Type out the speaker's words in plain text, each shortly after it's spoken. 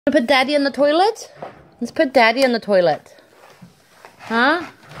Put Daddy on the toilet? Let's put Daddy on the toilet. Huh?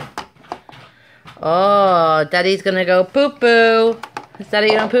 Oh, Daddy's gonna go poo-poo. Is Daddy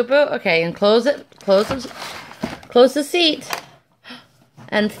gonna poo-poo? Okay, and close it. Close the seat.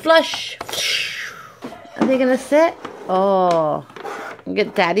 And flush. Are they gonna sit? Oh.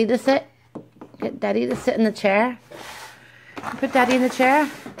 Get Daddy to sit. Get Daddy to sit in the chair. Put Daddy in the chair.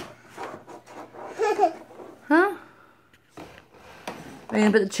 Huh? Are you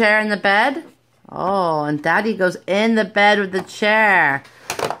gonna put the chair in the bed? Oh, and Daddy goes in the bed with the chair.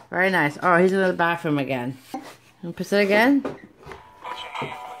 Very nice. Oh, he's going to the bathroom again. And press it again.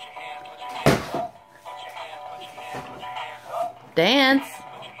 Dance.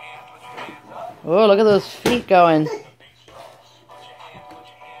 Oh, look at those feet going. Look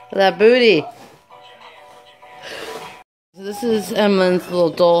at that booty. So this is Emmelynn's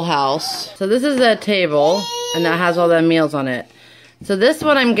little dollhouse. So this is a table, and that has all their meals on it. So this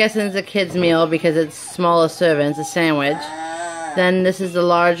one I'm guessing is a kid's meal because it's smaller servings, a sandwich. Then this is the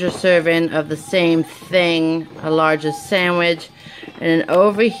larger serving of the same thing, a larger sandwich. And then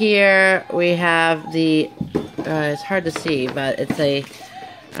over here we have the, it's hard to see, but it's a,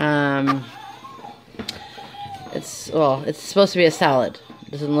 it's supposed to be a salad.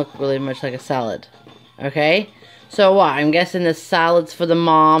 It doesn't look really much like a salad. Okay? So what? I'm guessing the salad's for the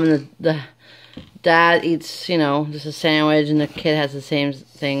mom and the dad eats, you know, just a sandwich, and the kid has the same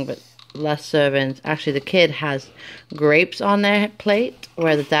thing, but less servings. Actually, the kid has grapes on their plate,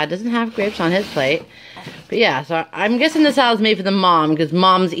 where the dad doesn't have grapes on his plate. But yeah, so I'm guessing the salad's made for the mom, because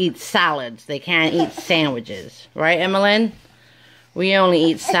moms eat salads. They can't eat sandwiches. Right, Emmalynn? We only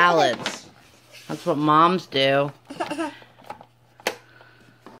eat salads. That's what moms do.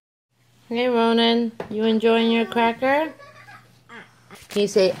 Hey, Ronan, you enjoying your cracker? Can you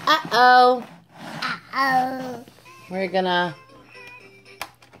say, uh-oh? Uh-oh. We're gonna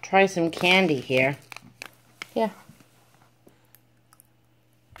try some candy here. Yeah.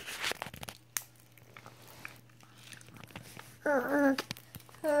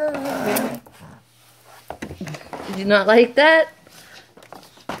 Did you not like that?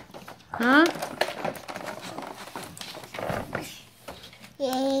 Huh?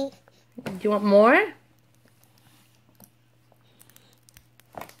 Yay. Do you want more?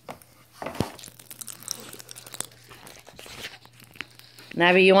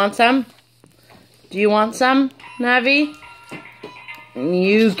 Navi, you want some? Do you want some, Navi?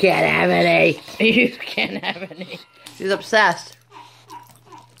 You can't have any. You can't have any. She's obsessed.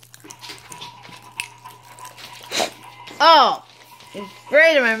 Oh, it's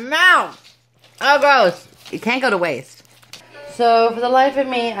straight in my mouth. Oh, gross. You can't go to waste. So, for the life of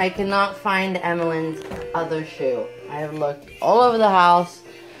me, I cannot find Emmelynn's other shoe. I have looked all over the house.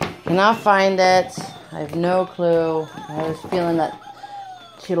 Cannot find it. I have no clue. I was feeling that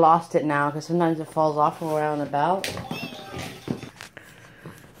she lost it now, because sometimes it falls off when we're out and about.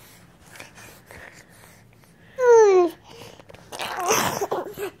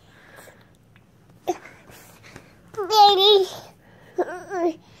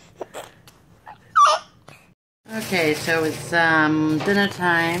 Okay, so it's dinner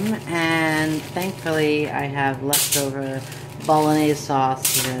time, and thankfully I have leftover bolognese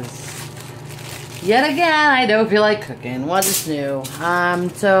sauce because yet again I don't feel like cooking. What is new? So I'm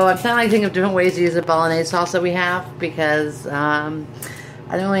trying to think of different ways to use the bolognese sauce that we have, because wasn't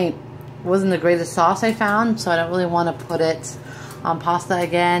the greatest sauce I found, so I don't really want to put it on pasta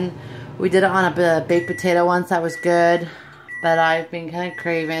again. We did it on a baked potato once, that was good, but I've been kind of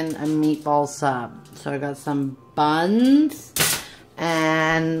craving a meatball sub. So I got some buns,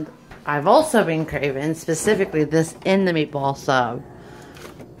 and I've also been craving specifically this in the meatball sub,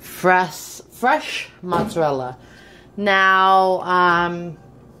 fresh mozzarella. Now I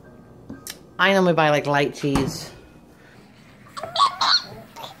normally buy like light cheese.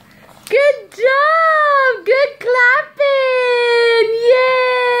 Good job, good clapping,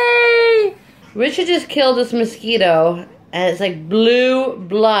 yay! Richard just killed this mosquito, and it's like blue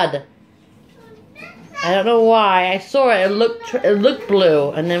blood. I don't know why. I saw it. It looked blue,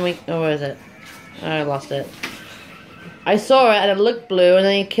 and then where is it? Oh, I lost it. I saw it, and it looked blue, and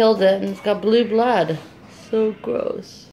then he killed it, and it's got blue blood. So gross.